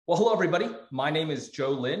Well, hello, everybody. My name is Joe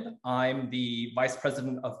Lin. I'm the Vice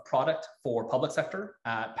President of Product for Public Sector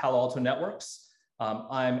at Palo Alto Networks.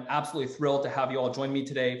 I'm absolutely thrilled to have you all join me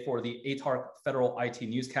today for the ATARC Federal IT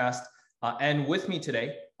Newscast. And with me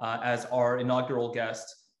today, as our inaugural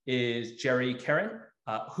guest, is Jerry Karen,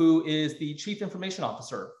 who is the Chief Information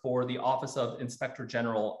Officer for the Office of Inspector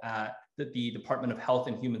General at the Department of Health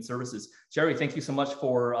and Human Services. Jerry, thank you so much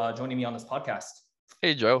for joining me on this podcast.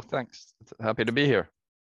 Hey, Joe, thanks. Happy to be here.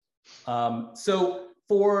 So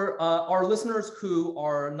for our listeners who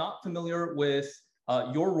are not familiar with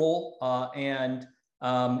your role and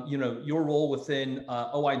your role within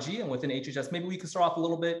OIG and within HHS, maybe we can start off a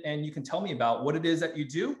little bit and you can tell me about what it is that you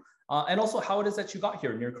do and also how it is that you got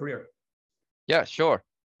here in your career. Yeah, sure.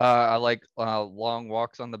 I like long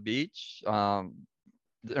walks on the beach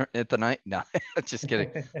at the night. No, just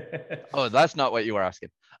kidding. Oh, that's not what you were asking.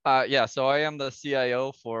 Yeah, so I am the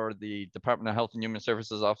CIO for the Department of Health and Human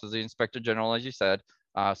Services Office of the Inspector General, as you said.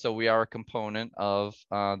 So we are a component of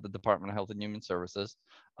the Department of Health and Human Services.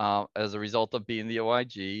 As a result of being the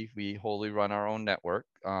OIG, we wholly run our own network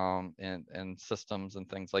and systems and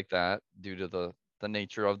things like that due to the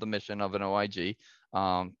nature of the mission of an OIG.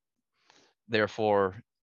 Therefore,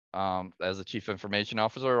 as a Chief Information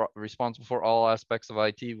Officer, responsible for all aspects of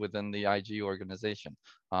IT within the IG organization,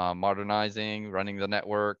 modernizing, running the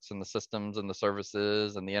networks and the systems and the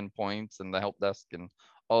services and the endpoints and the help desk and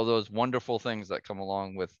all those wonderful things that come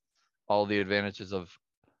along with all the advantages of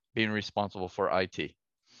being responsible for IT.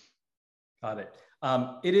 Got it.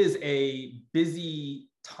 It is a busy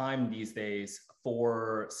time these days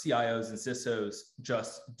for CIOs and CISOs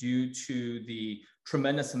just due to the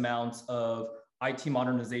tremendous amounts of IT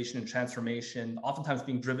modernization and transformation, oftentimes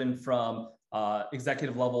being driven from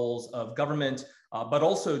executive levels of government, but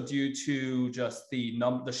also due to just the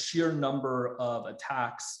sheer number of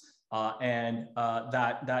attacks and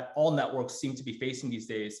that all networks seem to be facing these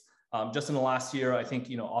days. Just in the last year, I think,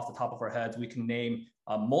 off the top of our heads, we can name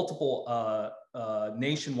multiple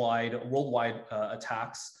nationwide, worldwide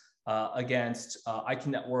attacks against IT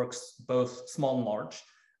networks, both small and large.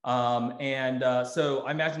 So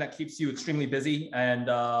I imagine that keeps you extremely busy and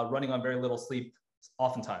running on very little sleep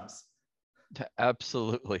oftentimes.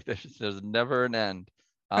 Absolutely. There's never an end,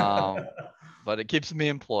 but it keeps me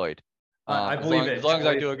employed. I believe it. As long as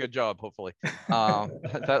I do a good job, hopefully.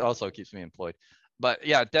 That also keeps me employed. But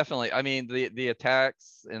yeah, definitely. I mean, the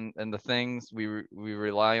attacks and the things, we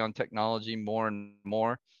rely on technology more and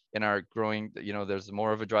more in our growing, there's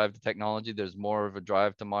more of a drive to technology. There's more of a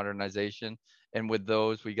drive to modernization. And with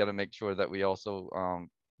those, we got to make sure that we also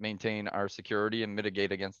maintain our security and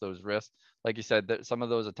mitigate against those risks. Like you said, that some of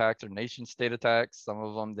those attacks are nation state attacks. Some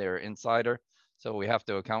of them, they're insider. So we have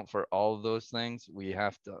to account for all of those things. We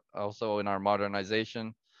have to also, in our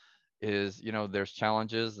modernization, there's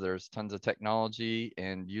challenges, there's tons of technology,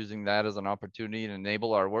 and using that as an opportunity to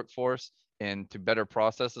enable our workforce and to better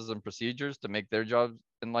processes and procedures to make their jobs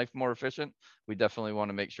in life more efficient. We definitely want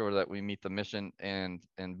to make sure that we meet the mission and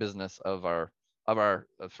business of the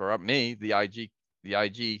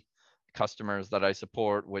IG customers that I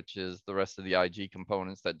support, which is the rest of the IG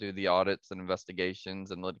components that do the audits and investigations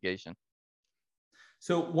and litigation.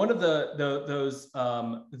 So one of those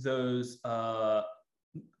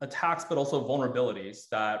attacks, but also vulnerabilities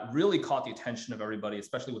that really caught the attention of everybody,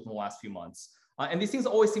 especially within the last few months. And these things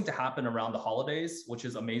always seem to happen around the holidays, which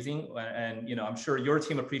is amazing. And I'm sure your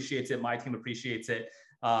team appreciates it. My team appreciates it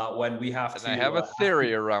when we have to. I have a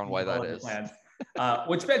theory around why that is. Plans,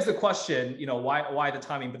 which begs the question, why the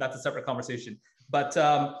timing? But that's a separate conversation. But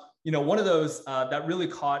one of those that really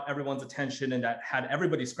caught everyone's attention and that had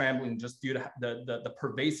everybody scrambling just due to the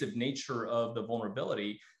pervasive nature of the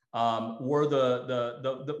vulnerability was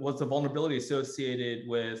the vulnerability associated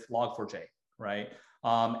with Log4j, right?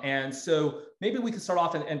 And so maybe we could start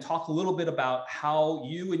off and talk a little bit about how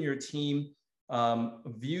you and your team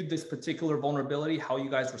viewed this particular vulnerability, how you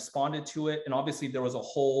guys responded to it. And obviously there was a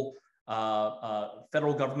whole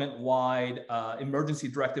federal government-wide emergency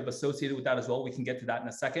directive associated with that as well. We can get to that in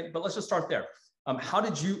a second, but let's just start there. How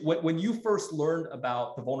did you, when you first learned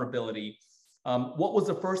about the vulnerability, what was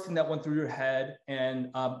the first thing that went through your head, and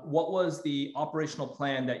what was the operational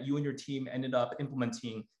plan that you and your team ended up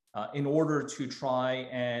implementing in order to try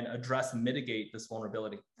and address and mitigate this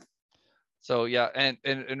vulnerability? So yeah, and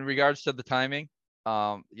in regards to the timing,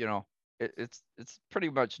 it's pretty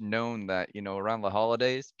much known that around the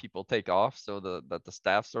holidays people take off so that the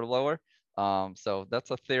staffs are lower. So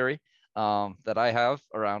that's a theory that I have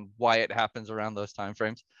around why it happens around those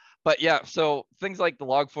timeframes. But yeah, so things like the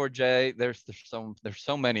Log4j, there's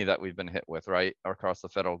so many that we've been hit with, right, across the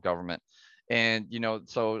federal government. And,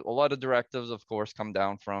 so a lot of directives, of course, come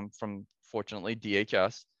down from fortunately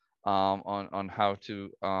DHS, on how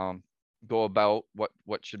to go about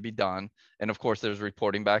what should be done. And of course, there's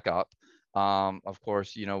reporting back up. Of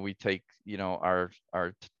course, we take, our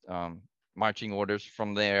marching orders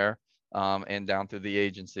from there, and down through the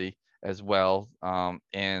agency as well.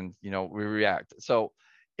 And, we react. So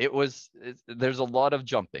there's a lot of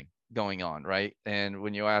jumping going on, right? And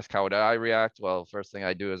when you ask how would I react, well, first thing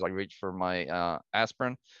I do is I reach for my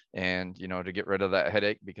aspirin, and to get rid of that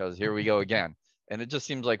headache, because here we go again. And it just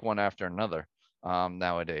seems like one after another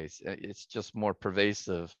nowadays. It's just more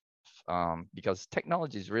pervasive, because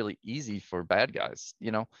technology is really easy for bad guys.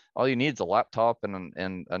 All you need is a laptop and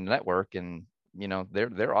a network, and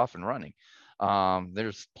they're off and running.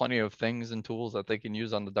 There's plenty of things and tools that they can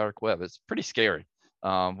use on the dark web. It's pretty scary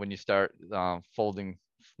when you start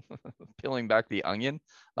peeling back the onion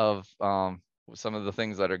of some of the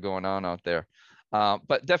things that are going on out there.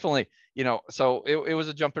 But definitely, so it was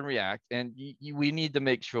a jump and react, and we need to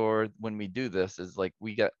make sure when we do this is like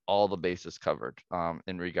we get all the bases covered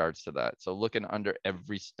in regards to that. So looking under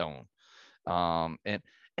every stone, and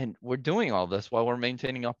we're doing all this while we're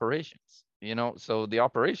maintaining operations. So the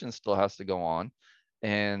operation still has to go on,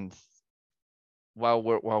 and while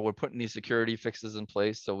we're putting these security fixes in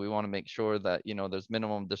place, so we want to make sure that there's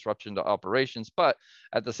minimum disruption to operations. But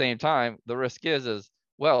at the same time, the risk is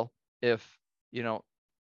well, if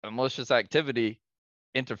a malicious activity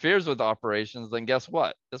interferes with operations, then guess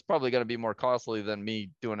what? It's probably going to be more costly than me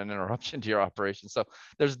doing an interruption to your operation. So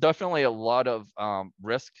there's definitely a lot of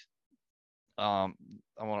risk. I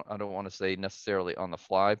don't want to say necessarily on the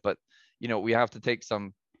fly, but we have to take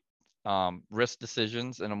some risk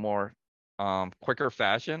decisions in a more quicker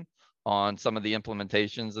fashion on some of the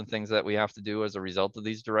implementations and things that we have to do as a result of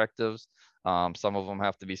these directives. Some of them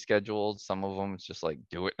have to be scheduled. Some of them it's just like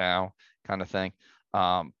do it now kind of thing.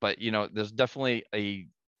 But there's definitely a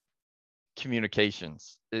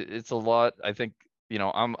communications. It's a lot. I think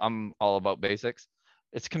I'm all about basics.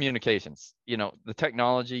 It's communications. The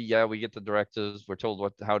technology. Yeah, we get the directives. We're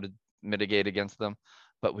told how to mitigate against them,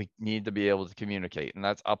 but we need to be able to communicate, and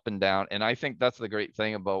that's up and down. And I think that's the great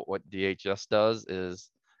thing about what DHS does is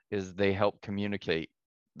they help communicate.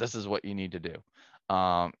 This is what you need to do.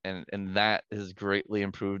 And that has greatly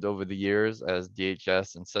improved over the years as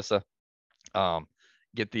DHS and CISA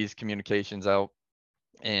get these communications out,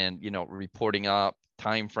 and reporting up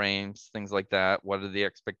time frames, things like that. What are the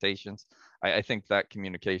expectations? I think that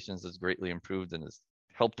communications has greatly improved and has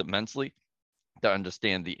helped immensely to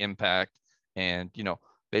understand the impact and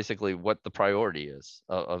basically what the priority is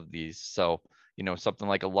of these. So something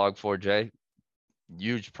like a log4j,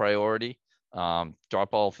 huge priority. Drop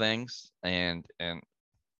all things and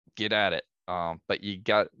get at it. But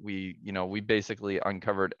we basically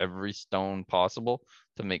uncovered every stone possible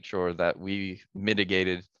to make sure that we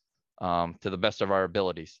mitigated to the best of our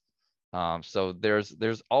abilities. So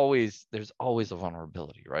there's always a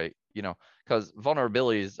vulnerability, right? Because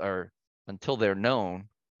vulnerabilities are, until they're known,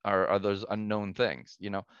 are those unknown things.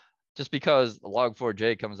 Just because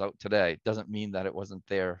log4j comes out today doesn't mean that it wasn't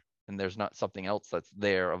there and there's not something else that's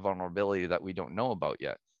there, a vulnerability that we don't know about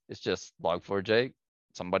yet. It's just log4j,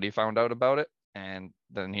 somebody found out about it, and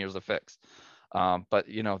then here's a fix. But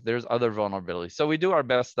there's other vulnerabilities, so we do our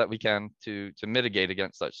best that we can to mitigate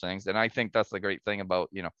against such things. And I think that's the great thing about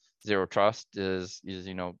zero trust is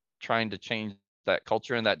trying to change that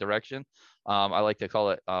culture in that direction. I like to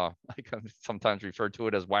call it I sometimes refer to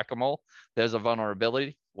it as whack-a-mole. There's a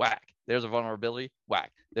vulnerability, whack. There's a vulnerability,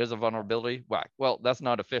 whack. There's a vulnerability, whack. Well, that's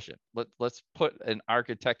not efficient. Let's put an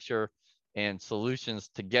architecture and solutions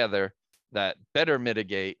together that better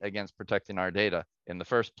mitigate against protecting our data in the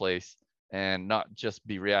first place, and not just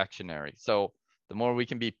be reactionary. So the more we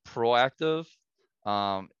can be proactive,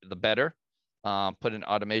 the better. Putting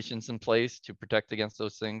automations in place to protect against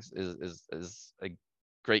those things is a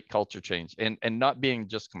great culture change, and not being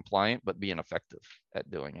just compliant, but being effective at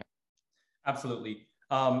doing it. Absolutely.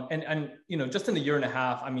 And just in a year and a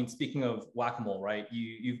half, I mean, speaking of whack-a-mole, right?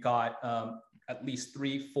 You've got at least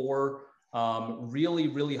 3-4 really,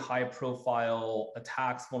 really high profile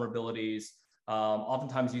attacks, vulnerabilities,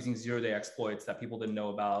 oftentimes using zero-day exploits that people didn't know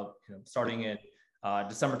about. Starting in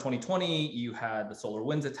December 2020, you had the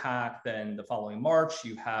SolarWinds attack. Then the following March,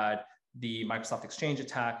 you had the Microsoft Exchange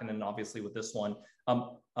attack. And then obviously with this one,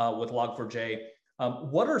 with Log4j.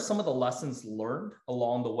 What are some of the lessons learned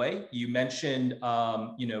along the way? You mentioned,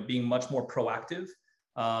 being much more proactive,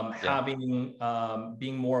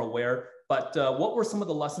 being more aware. But what were some of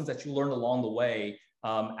the lessons that you learned along the way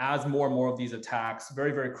as more and more of these attacks,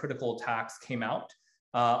 very, very critical attacks, came out?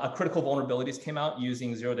 a critical vulnerabilities came out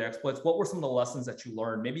using zero-day exploits. What were some of the lessons that you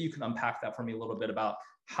learned? Maybe you can unpack that for me a little bit about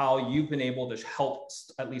how you've been able to help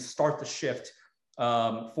at least start the shift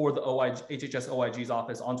for the HHS OIG's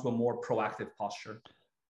office onto a more proactive posture.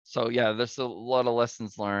 So yeah, there's a lot of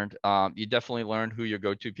lessons learned. You definitely learn who your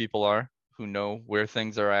go-to people are, who know where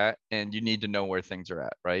things are at, and you need to know where things are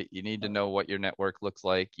at, right? You need to know what your network looks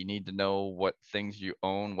like. You need to know what things you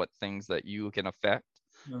own, what things that you can affect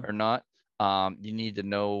or not. You need to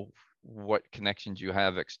know what connections you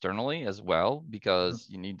have externally as well, because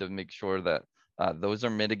you need to make sure that those are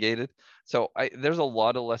mitigated. So there's a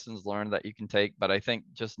lot of lessons learned that you can take, but I think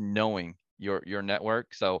just knowing your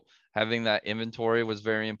network. So having that inventory was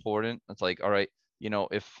very important. It's like, all right, you know,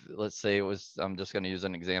 if let's say it was, I'm just going to use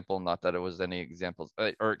an example, not that it was any examples,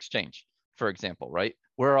 or Exchange, for example, right?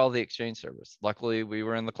 Where are all the Exchange servers? Luckily, we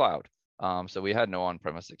were in the cloud. So we had no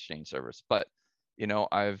on-premise Exchange servers. But, you know,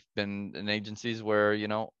 I've been in agencies where, you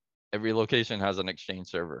know, every location has an Exchange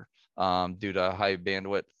server due to high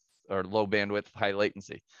bandwidth or low bandwidth, high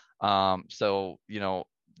latency. So, you know,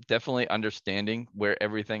 definitely understanding where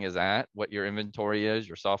everything is at, what your inventory is,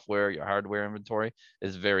 your software, your hardware inventory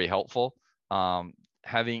is very helpful.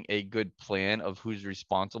 Having a good plan of who's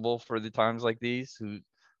responsible for the times like these,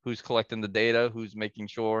 who's collecting the data, who's making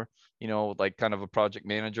sure, you know, like kind of a project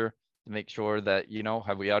manager to make sure that, you know,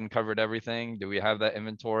 have we uncovered everything? Do we have that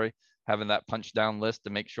inventory? Having that punch down list to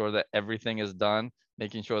make sure that everything is done,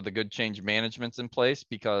 making sure the good change management's in place,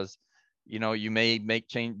 because you know, you may make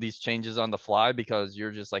these changes on the fly because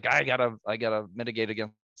you're just like, I gotta mitigate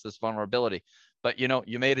against this vulnerability, but you know,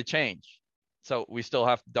 you made a change. So we still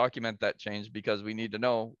have to document that change because we need to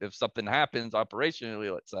know if something happens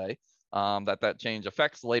operationally, let's say, that change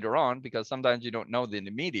affects later on, because sometimes you don't know the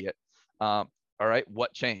immediate. All right,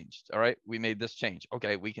 what changed? All right, we made this change.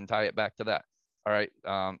 Okay, we can tie it back to that. All right,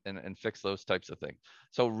 and fix those types of things.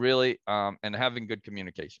 So really, and having good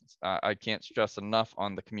communications. I can't stress enough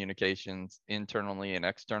on the communications internally and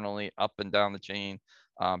externally, up and down the chain,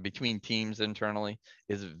 between teams internally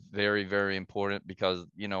is very, very important, because,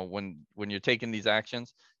 you know, when you're taking these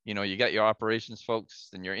actions, you know, you got your operations folks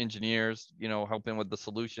and your engineers, you know, helping with the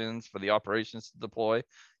solutions for the operations to deploy.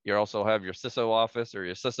 You also have your CISO office or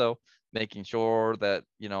your CISO making sure that,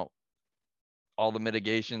 you know, all the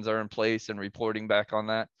mitigations are in place and reporting back on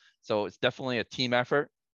that. So it's definitely a team effort.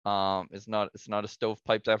 It's not a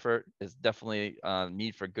stovepiped effort. It's definitely a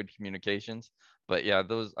need for good communications. But yeah,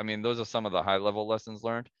 those are some of the high level lessons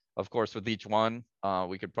learned. Of course, with each one,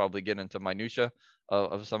 we could probably get into minutia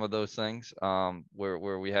of some of those things,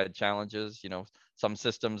 where we had challenges. You know, some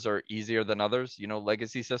systems are easier than others. You know,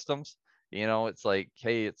 legacy systems. You know, it's like,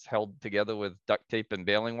 hey, it's held together with duct tape and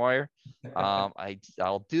baling wire.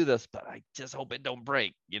 I'll do this, but I just hope it don't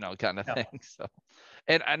break, you know, kind of thing. So,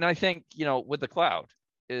 and I think, you know, with the cloud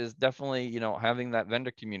is definitely, you know, having that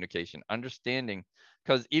vendor communication, understanding,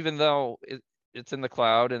 because even though it's in the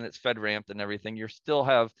cloud and it's FedRAMP and everything, you still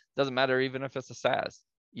have, doesn't matter even if it's a SaaS,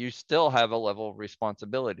 you still have a level of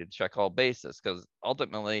responsibility to check all bases, because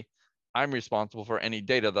ultimately I'm responsible for any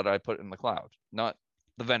data that I put in the cloud, not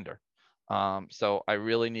the vendor. So I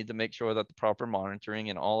really need to make sure that the proper monitoring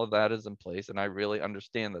and all of that is in place. And I really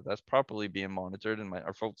understand that that's properly being monitored, and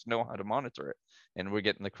our folks know how to monitor it, and we're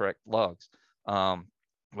getting the correct logs,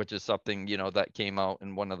 which is something, you know, that came out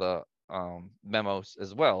in one of the memos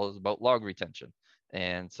as well, is about log retention.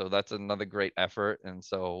 And so that's another great effort. And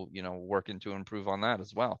so, you know, working to improve on that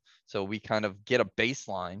as well. So we kind of get a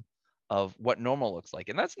baseline of what normal looks like.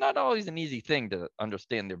 And that's not always an easy thing to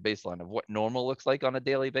understand, their baseline of what normal looks like on a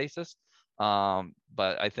daily basis.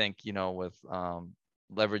 But I think, you know, with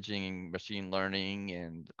leveraging machine learning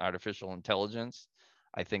and artificial intelligence,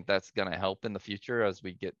 I think that's going to help in the future as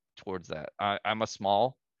we get towards that. I'm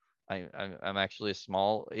actually a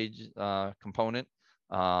small age component.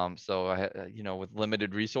 So you know, with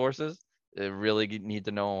limited resources, I really need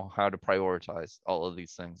to know how to prioritize all of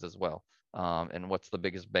these things as well. And what's the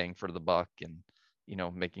biggest bang for the buck, and, you know,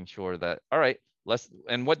 making sure that, all right,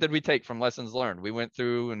 and what did we take from lessons learned? We went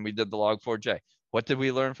through and we did the log4j. What did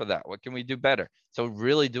we learn for that? What can we do better? So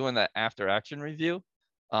really doing that after action review,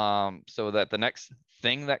 so that the next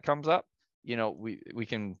thing that comes up, you know, we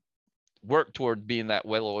can work toward being that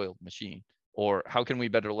well-oiled machine. Or how can we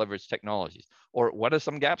better leverage technologies? Or what are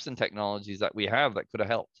some gaps in technologies that we have that could have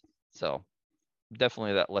helped? So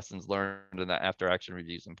definitely that lessons learned and that after action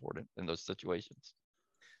review is important in those situations.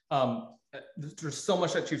 There's so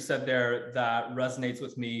much that you've said there that resonates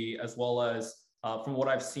with me, as well as from what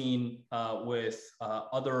I've seen with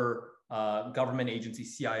other government agency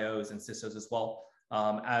CIOs and CISOs as well,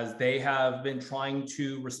 as they have been trying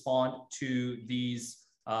to respond to these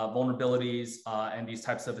vulnerabilities and these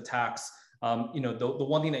types of attacks. The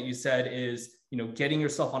one thing that you said is, getting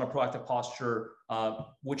yourself on a proactive posture,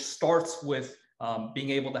 which starts with being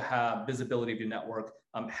able to have visibility of your network,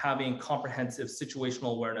 having comprehensive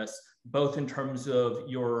situational awareness, both in terms of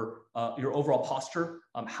your overall posture,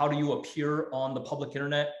 how do you appear on the public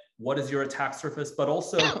internet, what is your attack surface, but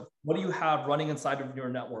also what do you have running inside of your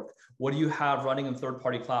network, what do you have running in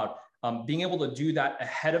third-party cloud. Being able to do that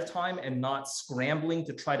ahead of time and not scrambling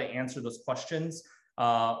to try to answer those questions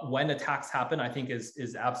when attacks happen, I think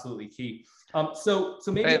is absolutely key. So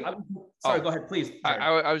maybe, sorry, go ahead, please.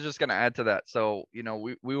 I was just going to add to that. So,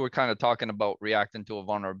 we were kind of talking about reacting to a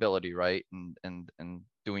vulnerability, right? And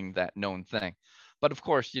doing that known thing. But of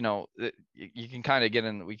course, you can kind of get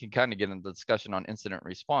in, we can kind of get into the discussion on incident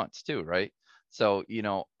response too, right? So,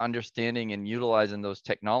 understanding and utilizing those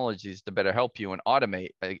technologies to better help you and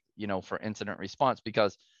automate, for incident response,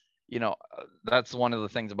 because, that's one of the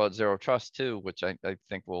things about zero trust too, which I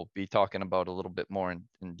think we'll be talking about a little bit more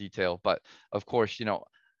in detail. But of course,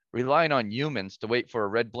 relying on humans to wait for a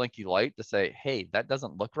red blinky light to say, hey, that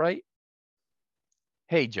doesn't look right.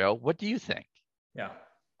 Hey, Joe, what do you think? Yeah.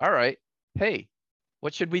 All right. Hey,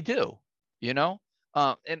 what should we do? And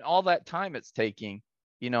all that time it's taking,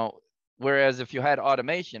 whereas if you had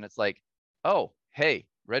automation, it's like, oh, hey,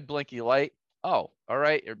 red blinky light. Oh, all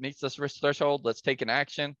right. It meets this risk threshold. Let's take an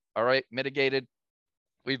action. All right. Mitigated.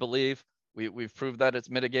 We believe we've proved that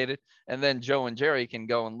it's mitigated. And then Joe and Jerry can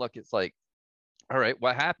go and look. It's like, all right,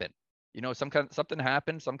 what happened? Something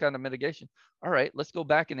happened, some kind of mitigation. All right, let's go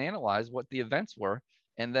back and analyze what the events were.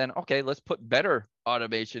 And then, okay, let's put better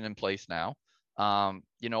automation in place now,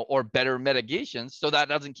 or better mitigations so that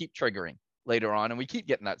doesn't keep triggering later on and we keep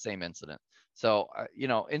getting that same incident. So,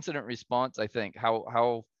 incident response, I think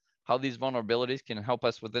how these vulnerabilities can help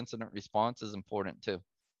us with incident response is important too.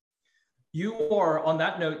 You are, on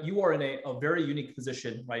that note, you are in a very unique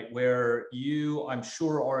position, right? Where you, I'm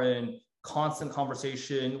sure, are in constant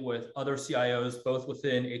conversation with other CIOs, both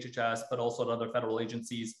within HHS, but also at other federal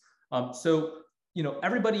agencies. So,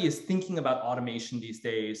 everybody is thinking about automation these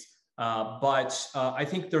days, but I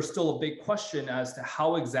think there's still a big question as to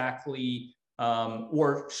how exactly,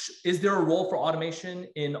 is there a role for automation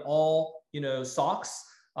in all, SOCs?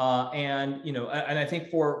 And I think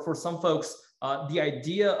for some folks, the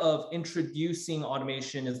idea of introducing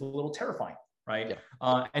automation is a little terrifying, right?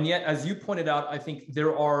 Yeah. And yet, as you pointed out, I think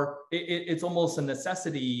it's almost a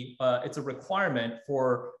necessity, it's a requirement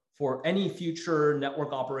for any future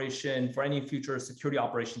network operation, for any future security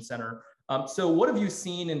operations center. So what have you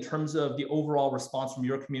seen in terms of the overall response from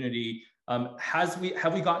your community? Have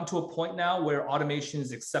we gotten to a point now where automation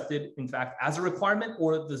is accepted, in fact, as a requirement,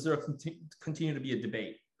 or does there continue to be a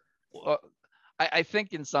debate? Well, I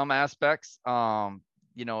think in some aspects,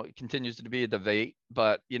 it continues to be a debate.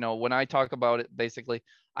 But, when I talk about it, basically,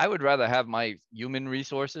 I would rather have my human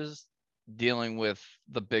resources dealing with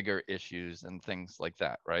the bigger issues and things like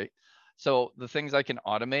that, right? So the things I can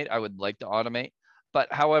automate, I would like to automate. But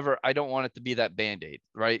however, I don't want it to be that Band-Aid,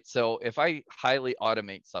 right? So if I highly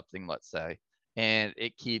automate something, let's say, and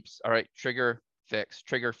it keeps, all right, trigger, fix,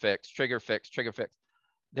 trigger, fix, trigger, fix, trigger, fix.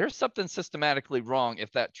 There's something systematically wrong if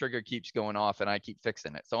that trigger keeps going off and I keep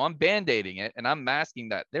fixing it. So I'm Band-Aiding it and I'm masking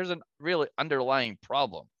that. There's a really underlying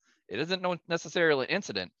problem. It isn't necessarily an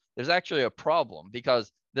incident. There's actually a problem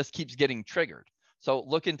because this keeps getting triggered. So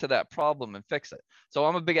look into that problem and fix it. So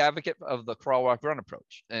I'm a big advocate of the crawl, walk, run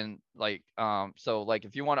approach. And so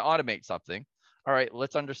if you want to automate something, all right,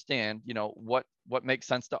 let's understand, what makes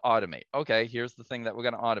sense to automate. Okay, here's the thing that we're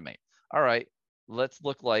going to automate. All right, let's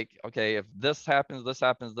look like, okay, if this happens, this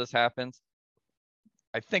happens, this happens,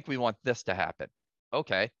 I think we want this to happen.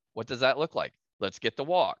 Okay, what does that look like? Let's get the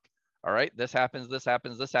walk. All right, this happens, this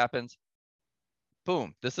happens, this happens.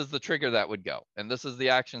 Boom, this is the trigger that would go. And this is the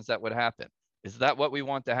actions that would happen. Is that what we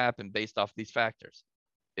want to happen based off these factors?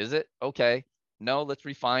 Is it? Okay, no, let's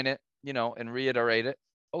refine it, and reiterate it.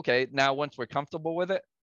 Okay, now once we're comfortable with it,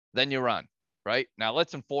 then you run, right? Now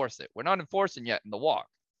let's enforce it. We're not enforcing yet in the walk.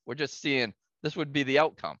 We're just seeing this would be the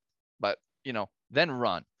outcome, but then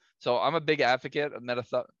run. So I'm a big advocate of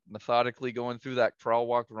methodically going through that crawl,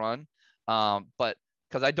 walk, run, but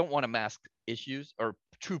because I don't want to mask issues or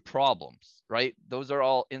true problems, right? Those are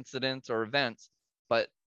all incidents or events, but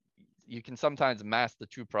you can sometimes mask the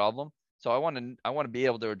true problem. So I want to be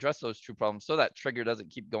able to address those true problems so that trigger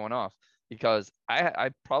doesn't keep going off, because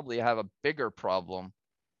I probably have a bigger problem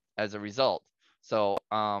as a result. So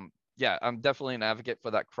yeah, I'm definitely an advocate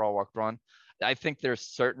for that crawl, walk, run. I think there's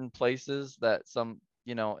certain places that some,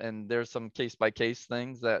 and there's some case by case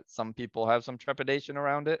things that some people have some trepidation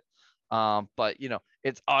around it. But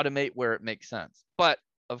it's automate where it makes sense. But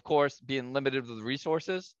of course, being limited with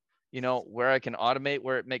resources, where I can automate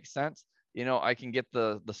where it makes sense, I can get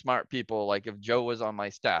the smart people. Like if Joe was on my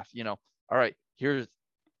staff, all right, here's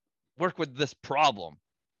work with this problem.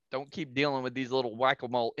 Don't keep dealing with these little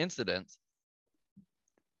whack-a-mole incidents.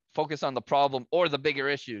 Focus on the problem or the bigger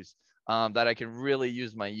issues that I can really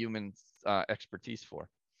use my human expertise for.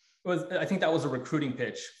 I think that was a recruiting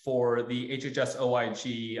pitch for the HHS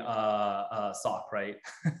OIG SOC, right?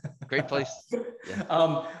 Great place.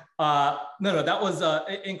 Yeah. No, that was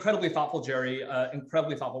incredibly thoughtful, Jerry.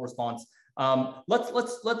 Incredibly thoughtful response.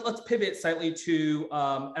 Let's pivot slightly to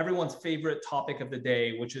everyone's favorite topic of the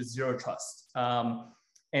day, which is zero trust.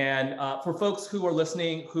 And for folks who are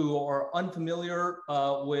listening who are unfamiliar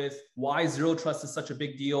with why zero trust is such a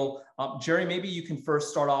big deal, Jerry, maybe you can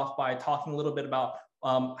first start off by talking a little bit about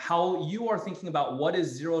how you are thinking about what is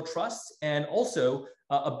zero trust, and also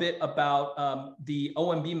a bit about the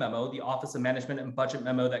OMB memo, the Office of Management and Budget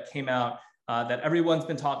memo that came out that everyone's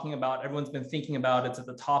been talking about, everyone's been thinking about. It's at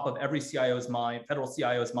the top of every CIO's mind, federal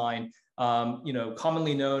CIO's mind,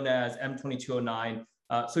 commonly known as M2209.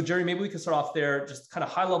 So Jerry, maybe we can start off there, just kind of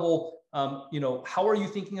high level, how are you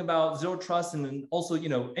thinking about zero trust? And then also,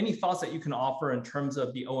 any thoughts that you can offer in terms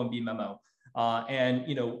of the OMB memo? And,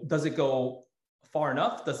 does it go far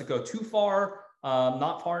enough? Does it go too far?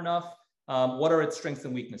 Not far enough? What are its strengths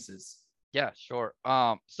and weaknesses? Yeah, sure.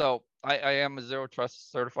 So I am a zero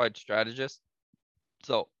trust certified strategist.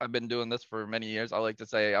 So I've been doing this for many years. I like to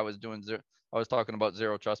say I was talking about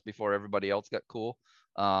zero trust before everybody else got cool,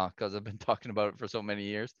 because I've been talking about it for so many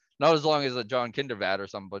years. Not as long as a John Kindervat or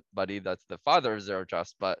somebody that's the father of zero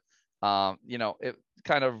trust, but it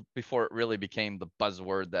kind of before it really became the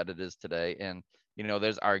buzzword that it is today. And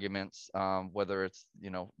there's arguments whether it's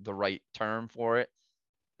the right term for it.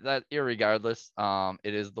 That irregardless,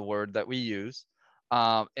 it is the word that we use.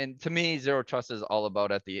 And to me, zero trust is all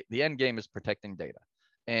about at the end game is protecting data.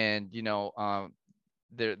 And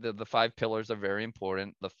the 5 pillars are very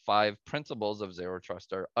important. The 5 principles of zero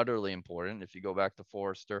trust are utterly important. If you go back to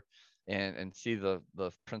Forrester and see the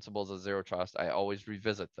principles of zero trust, I always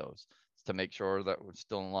revisit those to make sure that we're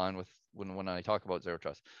still in line with when I talk about zero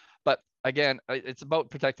trust. But again, it's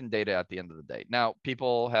about protecting data at the end of the day. Now,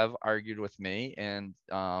 people have argued with me, and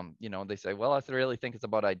they say, well, I really think it's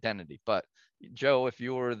about identity. But Joe, if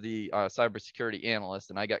you were the cybersecurity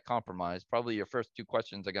analyst and I got compromised, probably your first 2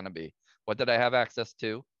 questions are going to be, what did I have access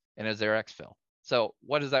to, and is there exfil? So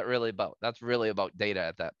what is that really about? That's really about data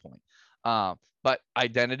at that point. But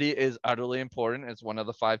identity is utterly important. It's one of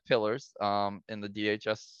the 5 pillars in the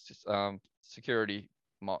DHS security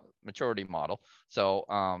maturity model. So,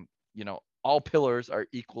 all pillars are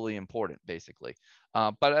equally important, basically.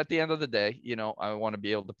 But at the end of the day, I want to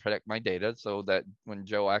be able to protect my data so that when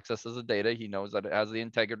Joe accesses the data, he knows that it has the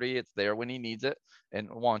integrity. It's there when he needs it and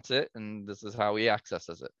wants it, and this is how he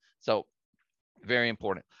accesses it. So, very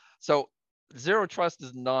important. So, zero trust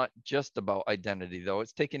is not just about identity, though.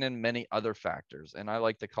 It's taken in many other factors, and I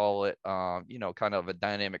like to call it, kind of a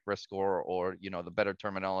dynamic risk score, or the better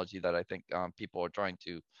terminology that I think people are trying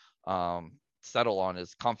to settle on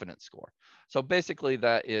is confidence score. So basically,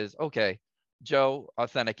 that is okay. Joe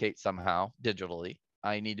authenticates somehow digitally.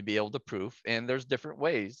 I need to be able to prove, and there's different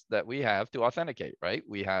ways that we have to authenticate, right?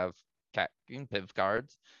 We have CAC and PIV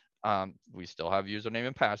cards. We still have username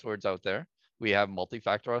and passwords out there. We have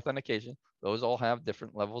multi-factor authentication. Those all have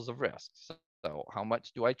different levels of risk. So how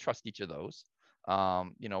much do I trust each of those?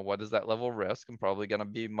 What is that level of risk? I'm probably going to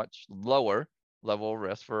be much lower level of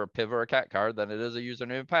risk for a PIV or a CAC card than it is a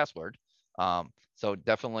username and password. So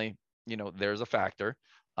definitely, there's a factor.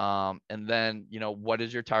 And then, what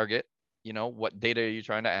is your target? What data are you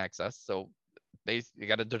trying to access? So basically, you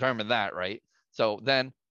got to determine that, right? So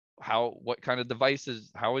then what kind of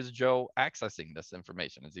devices, how is Joe accessing this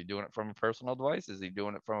information? Is he doing it from a personal device? Is he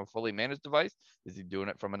doing it from a fully managed device? Is he doing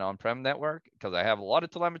it from an on-prem network? Because I have a lot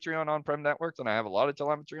of telemetry on on-prem networks, and I have a lot of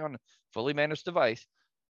telemetry on a fully managed device.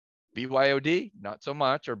 BYOD, not so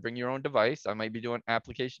much, or bring your own device. I might be doing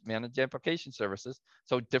managed application services.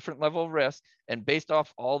 So different level of risk. And based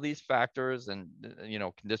off all these factors and,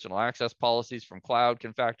 conditional access policies from cloud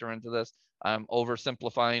can factor into this. I'm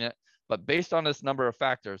oversimplifying it. But based on this number of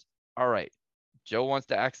factors, all right, Joe wants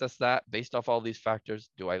to access that based off all these factors.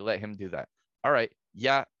 Do I let him do that? All right.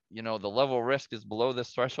 Yeah. The level of risk is below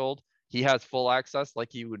this threshold. He has full access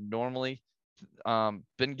like he would normally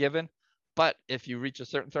been given. But if you reach a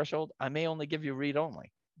certain threshold, I may only give you read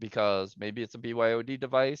only, because maybe it's a BYOD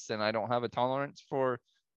device and I don't have a tolerance for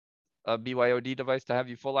a BYOD device to have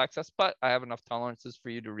you full access, but I have enough tolerances for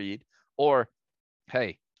you to read. Or,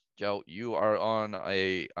 hey, Joe, you are on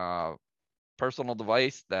a personal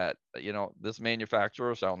device that, this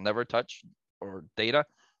manufacturer shall never touch or data,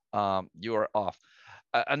 you are off.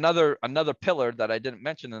 Another pillar that I didn't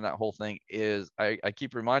mention in that whole thing is I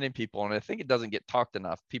keep reminding people, and I think it doesn't get talked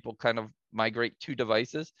enough. People kind of migrate to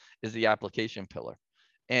devices, is the application pillar.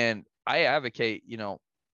 And I advocate,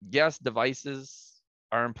 yes, devices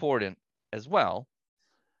are important as well.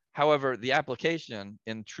 However, the application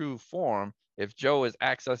in true form, if Joe is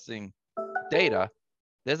accessing data,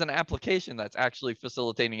 there's an application that's actually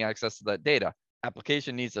facilitating access to that data.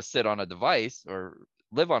 Application needs to sit on a device or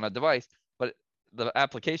live on a device, but the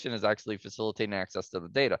application is actually facilitating access to the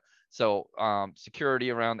data. So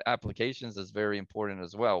security around applications is very important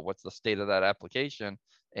as well. What's the state of that application?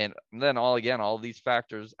 And then all these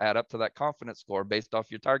factors add up to that confidence score based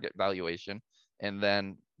off your target valuation. And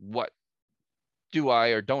then what do I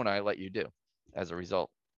or don't I let you do as a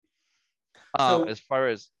result? So, as far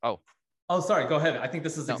as, oh, sorry, go ahead. I think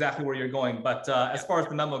this is no. exactly where you're going. But as far as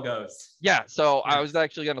the memo goes. Yeah, so I was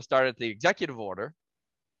actually going to start at the executive order,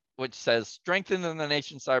 which says strengthen the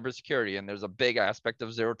nation's cybersecurity, and there's a big aspect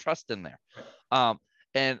of zero trust in there.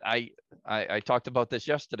 And I talked about this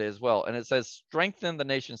yesterday as well, and it says strengthen the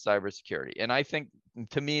nation's cybersecurity. And I think,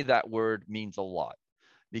 to me, that word means a lot,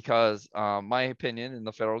 because my opinion, in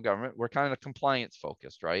the federal government, we're kind of compliance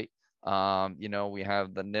focused, right? We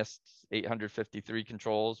have the NIST 853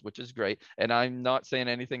 controls, which is great. And I'm not saying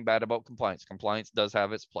anything bad about compliance. Compliance does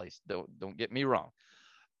have its place. Don't get me wrong.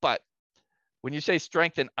 But when you say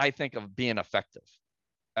strengthen, I think of being effective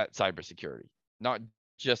at cybersecurity, not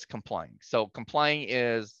just complying. So complying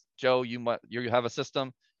is, Joe, you have a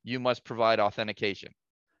system, you must provide authentication.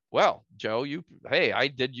 Well, Joe, I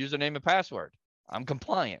did username and password. I'm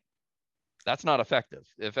compliant. That's not effective.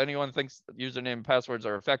 If anyone thinks username and passwords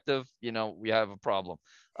are effective, we have a problem.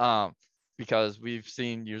 Because we've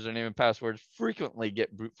seen username and passwords frequently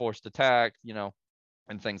get brute force attacked,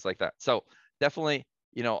 and things like that. So definitely,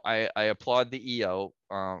 I applaud the EO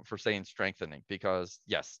for saying strengthening, because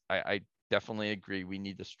yes, I definitely agree. We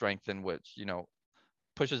need to strengthen, which,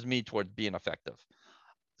 pushes me towards being effective.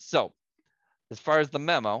 So as far as the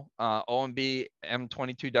memo, OMB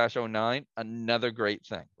M22-09, another great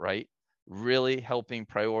thing, right? Really helping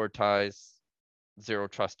prioritize zero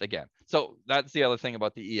trust again. So that's the other thing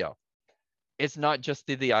about the EO. It's not just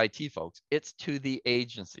to the IT folks, it's to the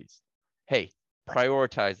agencies. Hey,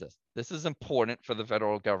 prioritize this. This is important for the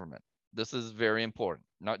federal government. This is very important,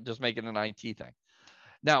 not just making an IT thing.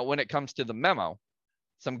 Now, when it comes to the memo,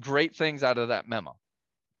 some great things out of that memo.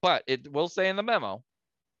 But it will say in the memo,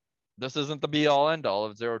 this isn't the be all end all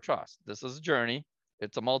of zero trust. This is a journey.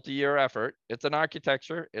 It's a multi-year effort. It's an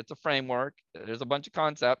architecture. It's a framework. There's a bunch of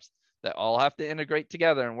concepts that all have to integrate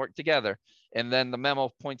together and work together. And then the memo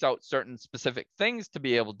points out certain specific things to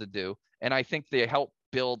be able to do. And I think they help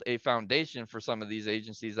build a foundation for some of these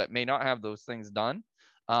agencies that may not have those things done,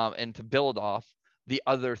 and to build off the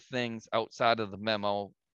other things outside of the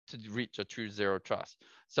memo to reach a true zero trust.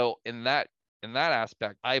 So in that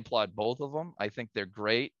aspect, I applaud both of them. I think they're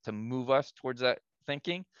great to move us towards that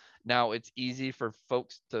thinking. Now, it's easy for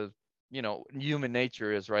folks to, human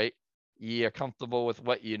nature is, right? You're comfortable with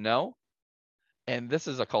what you know. And this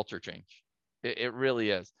is a culture change. It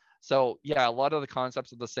really is. So yeah, a lot of the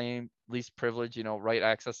concepts are the same. Least privilege, right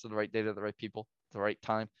access to the right data, the right people, the right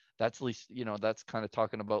time. That's least, that's kind of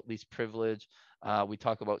talking about least privilege. We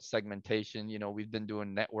talk about segmentation. We've been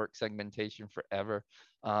doing network segmentation forever,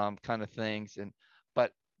 kind of things.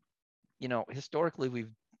 But historically,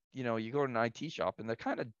 we've, you go to an IT shop and they're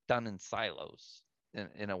kind of done in silos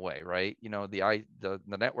in a way, right? The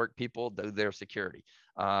network people do their security.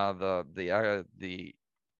 The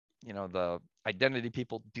identity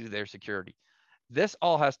people do their security. This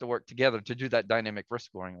all has to work together to do that dynamic risk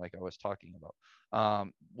scoring, like I was talking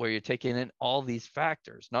about, where you're taking in all these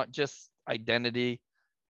factors, not just identity.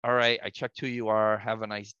 All right, I checked who you are. Have a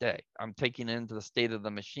nice day. I'm taking into the state of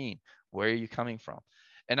the machine. Where are you coming from?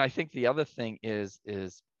 And I think the other thing is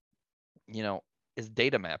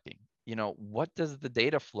data mapping. What does the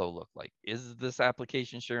data flow look like? Is this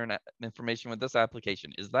application sharing information with this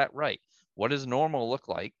application? Is that right? What does normal look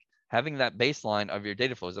like? Having that baseline of your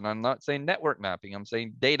data flows. And I'm not saying network mapping, I'm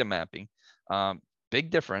saying data mapping. Big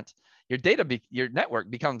difference. Your network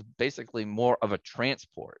becomes basically more of a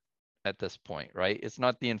transport at this point, right? It's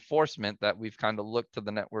not the enforcement that we've kind of looked to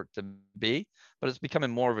the network to be, but it's becoming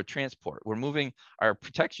more of a transport. We're moving our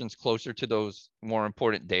protections closer to those more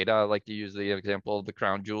important data. I like to use the example of the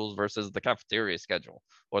crown jewels versus the cafeteria schedule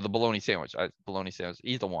or the bologna sandwich.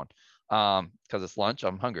 Either one, because it's lunch,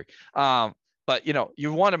 I'm hungry. But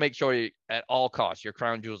you want to make sure at all costs your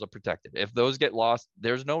crown jewels are protected. If those get lost,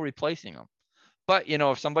 there's no replacing them. But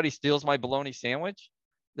if somebody steals my bologna sandwich,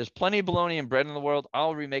 there's plenty of bologna and bread in the world.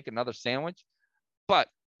 I'll remake another sandwich. But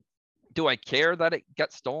do I care that it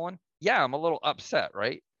gets stolen? Yeah, I'm a little upset,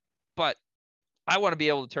 right? But I want to be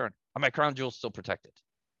able to turn. Are my crown jewels still protected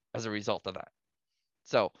as a result of that?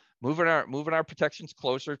 So moving our protections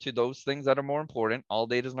closer to those things that are more important. All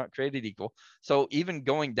data is not created equal. So even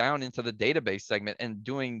going down into the database segment and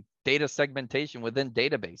doing data segmentation within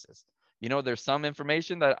databases. There's some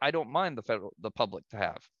information that I don't mind the public to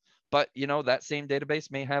have. But that same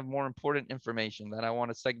database may have more important information that I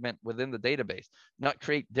want to segment within the database, not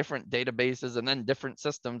create different databases and then different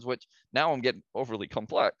systems, which now I'm getting overly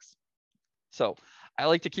complex. So I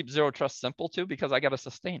like to keep zero trust simple too, because I got to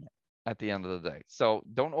sustain it at the end of the day. So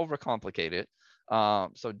don't overcomplicate it.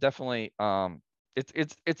 So definitely,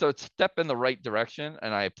 it's a step in the right direction,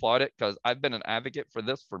 and I applaud it because I've been an advocate for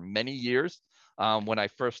this for many years. When I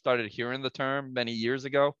first started hearing the term many years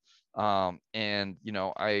ago, and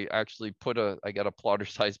I actually I got a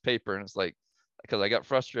plotter-sized paper, and it's like, because I got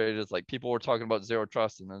frustrated. It's like people were talking about zero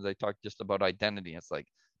trust, and then they talked just about identity. It's like,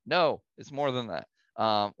 no, it's more than that.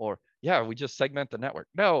 Or yeah, we just segment the network.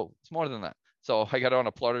 No, it's more than that. So I got on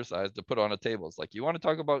a plotter size to put on a table. It's like, you want to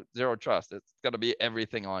talk about zero trust, it's got to be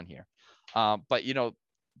everything on here. But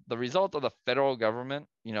the result of the federal government,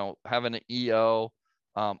 having an EO,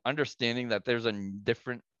 understanding that there's a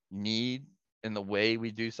different need in the way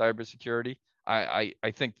we do cybersecurity, I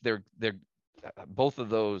think they're both of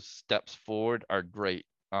those steps forward are great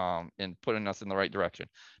in putting us in the right direction.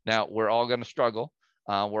 Now we're all going to struggle.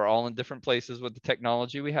 We're all in different places with the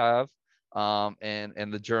technology we have,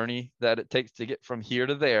 and the journey that it takes to get from here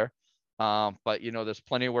to there. But there's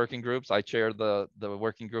plenty of working groups. I chair the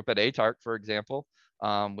working group at ATARC, for example,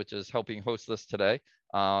 which is helping host this today.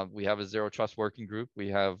 We have a zero trust working group. We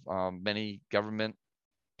have many government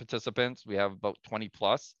participants. We have about 20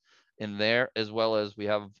 plus in there, as well as we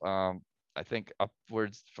have I think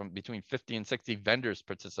upwards from between 50 and 60 vendors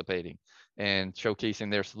participating and showcasing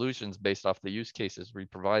their solutions based off the use cases we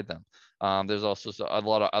provide them. There's also a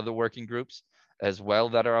lot of other working groups as well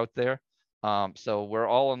that are out there. So we're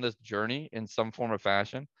all on this journey in some form or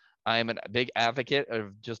fashion. I am a big advocate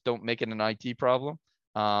of just don't make it an IT problem.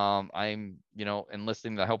 I'm,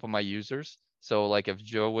 enlisting the help of my users. So like if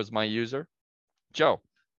Joe was my user, Joe,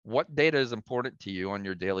 what data is important to you on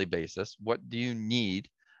your daily basis? What do you need?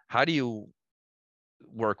 How do you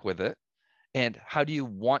work with it? And how do you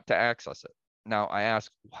want to access it? Now, I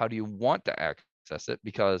ask, how do you want to access it?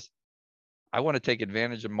 Because I want to take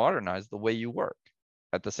advantage and modernize the way you work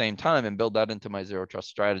at the same time and build that into my zero trust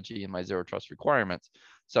strategy and my zero trust requirements.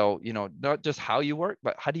 So, not just how you work,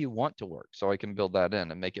 but how do you want to work? So I can build that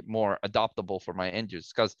in and make it more adoptable for my end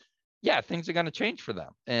users. Because yeah, things are going to change for them.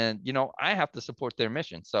 And, I have to support their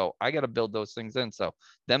mission. So I got to build those things in. So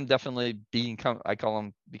them definitely I call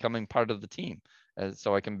them becoming part of the team.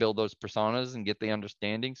 So I can build those personas and get the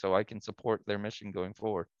understanding so I can support their mission going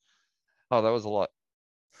forward. Oh, that was a lot.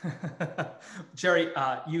 Jerry,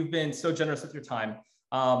 you've been so generous with your time.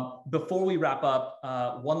 Before we wrap up,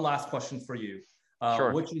 one last question for you.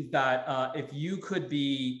 Sure. Which is that if you could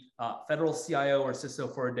be federal CIO or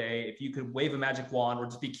CISO for a day, if you could wave a magic wand or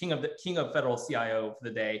just be king of federal CIO for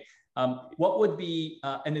the day, what would be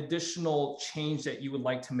an additional change that you would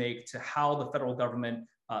like to make to how the federal government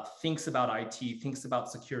thinks about IT, thinks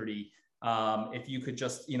about security? If you could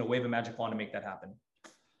just wave a magic wand to make that happen.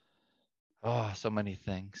 Oh, so many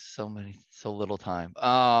things, so little time.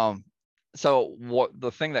 So what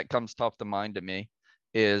the thing that comes top of mind to me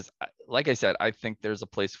is, like I said, I think there's a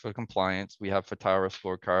place for compliance. We have FITARA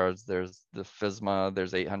scorecards. There's the FISMA.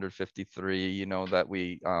 There's 853. That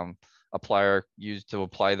we use to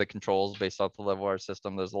apply the controls based off the level of our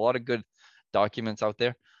system. There's a lot of good documents out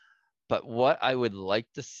there. But what I would like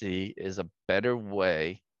to see is a better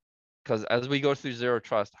way, because as we go through zero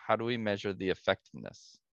trust, how do we measure the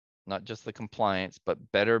effectiveness? Not just the compliance,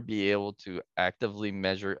 but better be able to actively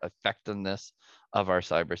measure effectiveness of our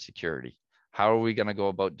cybersecurity. How are we going to go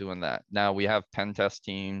about doing that? Now we have pen test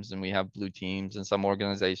teams and we have blue teams in some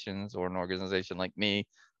organizations, or an organization like me,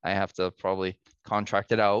 I have to probably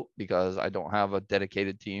contract it out because I don't have a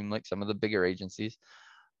dedicated team like some of the bigger agencies.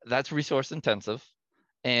 That's resource intensive.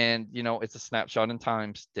 And, it's a snapshot in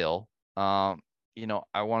time still. I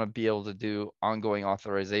want to be able to do ongoing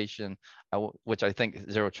authorization, which I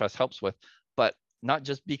think zero trust helps with, but not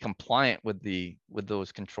just be compliant with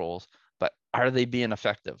those controls, but are they being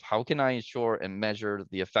effective? How can I ensure and measure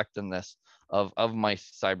the effectiveness of my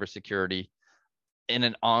cybersecurity in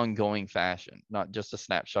an ongoing fashion, not just a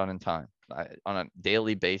snapshot in time, on a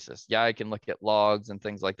daily basis? Yeah, I can look at logs and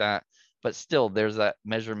things like that, but still there's that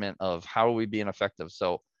measurement of how are we being effective.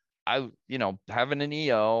 So having an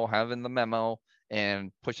EO, having the memo,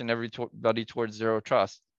 and pushing everybody towards zero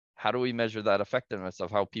trust. How do we measure that effectiveness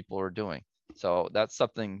of how people are doing? So that's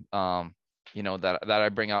something that I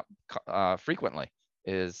bring up frequently,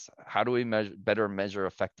 is how do we better measure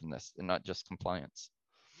effectiveness and not just compliance?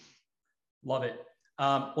 Love it.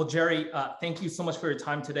 Well, Jerry, thank you so much for your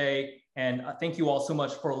time today. And thank you all so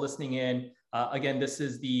much for listening in. Again, this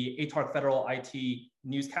is the ATARC Federal IT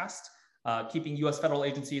Newscast, keeping US federal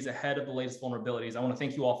agencies ahead of the latest vulnerabilities. I want to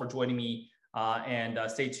thank you all for joining me, and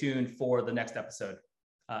stay tuned for the next episode.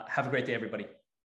 Have a great day, everybody.